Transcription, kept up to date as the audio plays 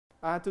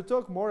To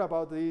talk more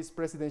about this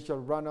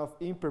presidential runoff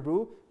in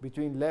Peru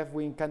between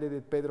left-wing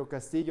candidate Pedro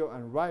Castillo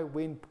and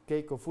right-wing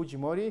Keiko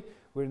Fujimori,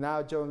 we're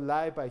now joined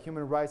live by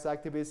human rights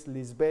activist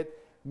Lisbeth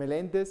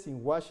Melendez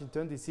in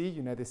Washington, D.C.,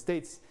 United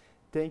States.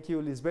 Thank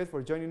you, Lisbeth,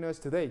 for joining us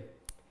today.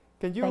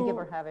 Thank you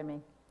for having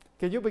me.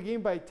 Can you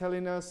begin by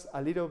telling us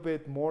a little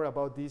bit more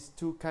about these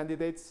two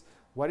candidates?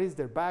 What is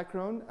their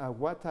background and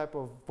what type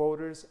of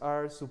voters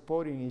are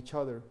supporting each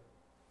other?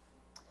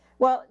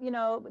 Well, you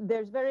know,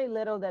 there's very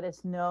little that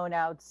is known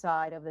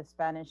outside of the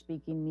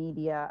Spanish-speaking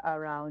media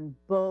around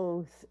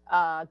both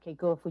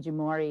Keiko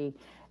Fujimori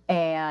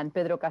and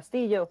Pedro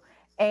Castillo.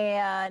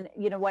 And,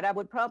 you know, what I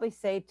would probably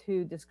say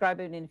to describe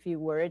it in a few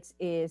words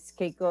is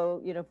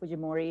Keiko,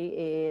 Fujimori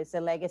is a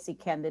legacy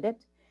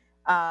candidate,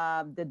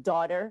 the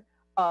daughter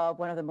of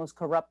one of the most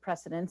corrupt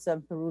presidents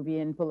of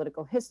Peruvian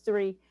political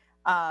history.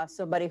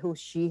 Somebody who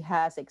she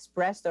has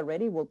expressed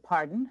already will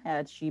pardon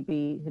had she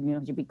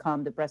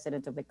become the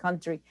president of the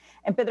country,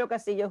 and Pedro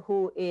Castillo,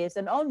 who is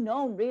an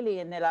unknown really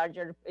in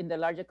the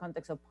larger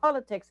context of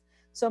politics,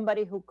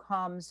 somebody who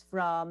comes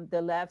from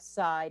the left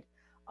side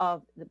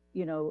of the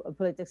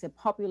politics, a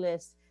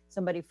populist,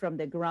 somebody from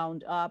the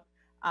ground up.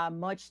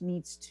 Much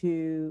needs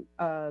to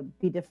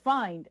be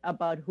defined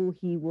about who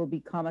he will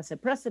become as a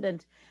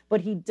president, but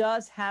he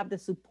does have the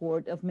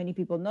support of many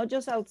people, not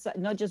just outside,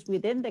 not just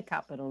within the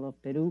capital of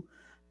Peru,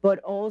 but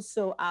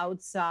also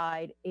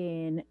outside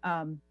in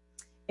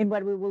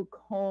what we will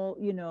call,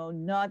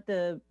 not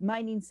the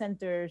mining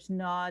centers,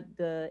 not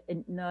the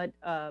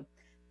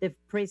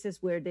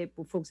places where the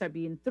folks are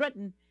being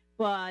threatened,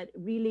 but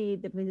really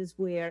the places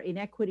where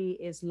inequity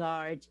is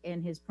large,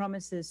 and his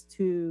promises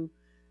to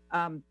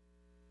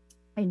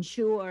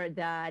ensure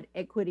that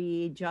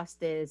equity,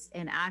 justice,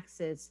 and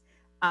access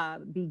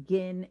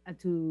begin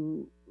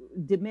to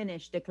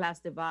diminish the class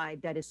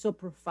divide that is so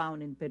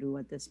profound in Peru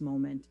at this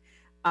moment.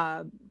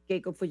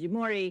 Keiko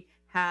Fujimori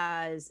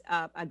has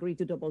agreed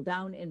to double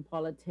down in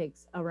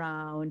politics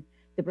around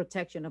the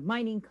protection of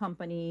mining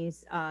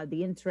companies,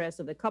 the interests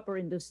of the copper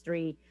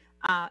industry,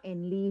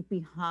 and leave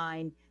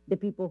behind the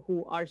people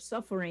who are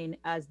suffering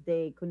as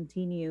they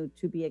continue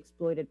to be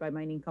exploited by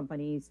mining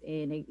companies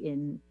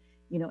in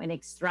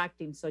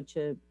extracting such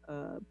a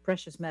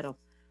precious metal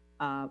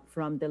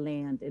from the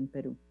land in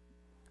Peru.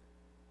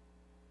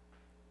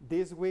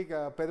 This week,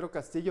 Pedro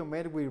Castillo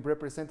met with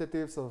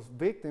representatives of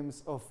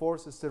victims of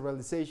forced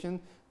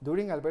sterilization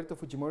during Alberto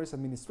Fujimori's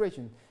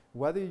administration.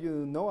 What do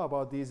you know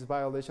about this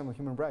violation of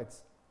human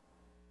rights?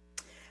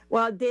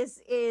 Well, this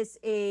is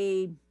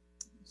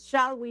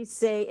shall we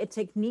say, a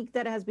technique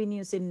that has been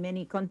used in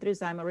many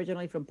countries. I'm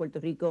originally from Puerto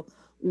Rico,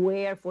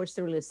 where forced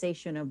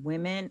sterilization of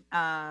women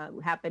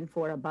happened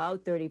for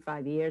about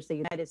 35 years. The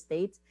United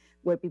States,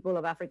 where people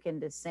of African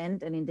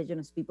descent and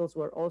indigenous peoples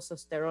were also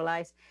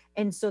sterilized.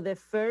 And so the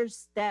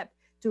first step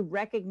to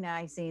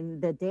recognizing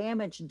the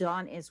damage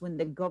done is when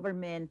the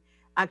government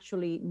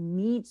actually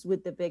meets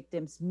with the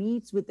victims,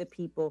 meets with the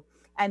people,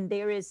 and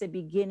there is a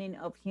beginning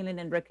of healing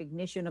and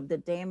recognition of the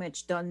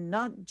damage done,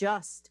 not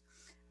just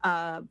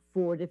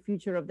for the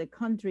future of the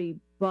country,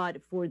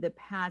 but for the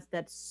past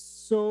that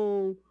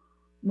so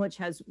much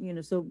has,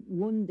 so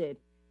wounded,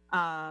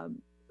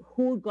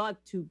 who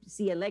got to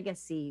see a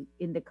legacy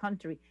in the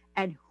country,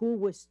 and who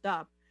was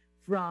stopped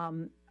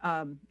from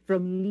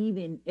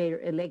leaving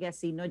a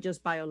legacy, not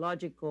just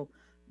biological,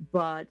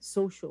 but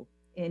social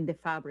in the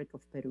fabric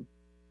of Peru.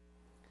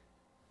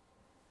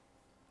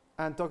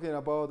 And talking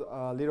about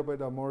a little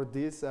bit more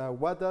this,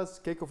 what does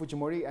Keiko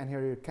Fujimori and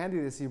her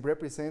candidacy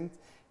represent,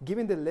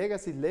 given the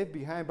legacy left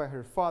behind by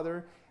her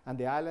father and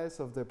the allies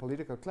of the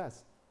political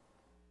class?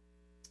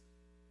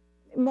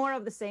 More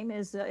of the same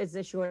is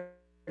the short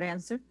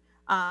answer.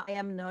 I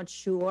am not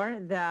sure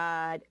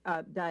that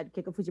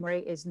Keiko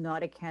Fujimori is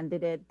not a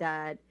candidate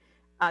that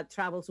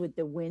travels with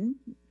the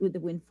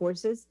wind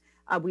forces.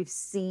 We've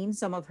seen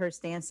some of her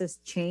stances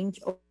change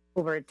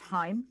over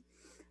time.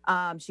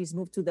 She's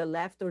moved to the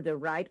left or the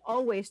right,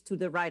 always to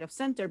the right of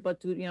center, but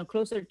to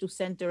closer to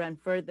center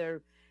and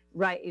further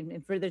right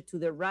and further to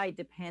the right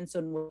depends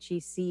on what she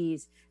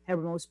sees her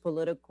most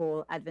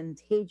political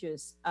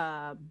advantageous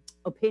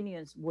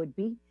opinions would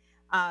be.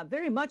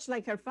 Very much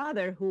like her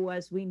father, who,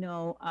 as we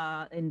know,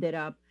 ended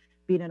up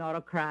being an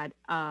autocrat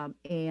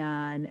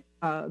and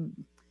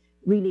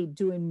really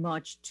doing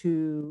much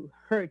to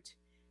hurt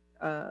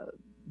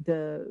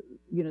the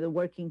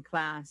working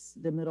class,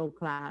 the middle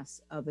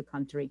class of the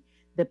country.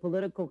 The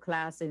political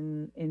class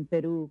in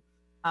Peru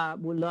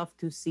would love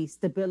to see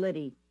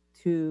stability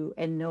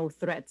and no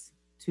threats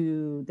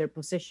to their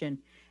position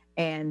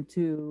and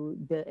to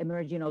the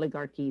emerging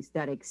oligarchies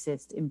that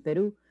exist in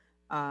Peru.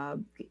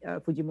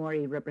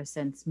 Fujimori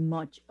represents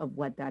much of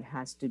what that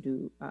has to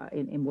do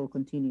and will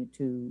continue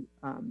to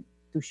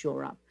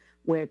shore up,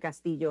 where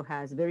Castillo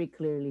has very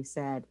clearly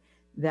said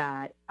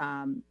that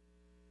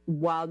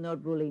while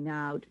not ruling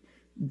out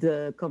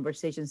the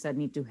conversations that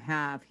need to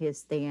have, his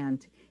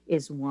stand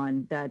is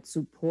one that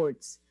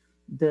supports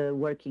the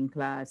working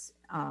class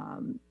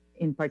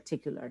in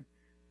particular.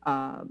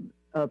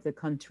 of the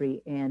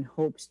country and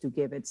hopes to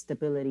give it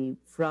stability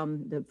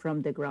from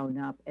the ground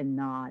up, and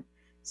not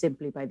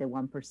simply by the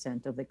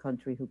 1% of the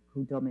country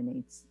who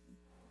dominates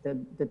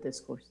the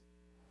discourse.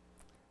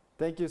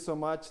 Thank you so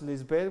much,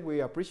 Lisbeth.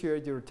 We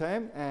appreciate your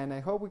time, and I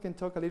hope we can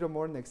talk a little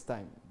more next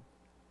time.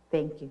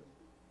 Thank you.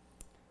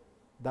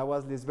 That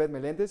was Lisbeth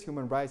Melendez,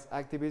 human rights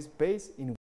activist based in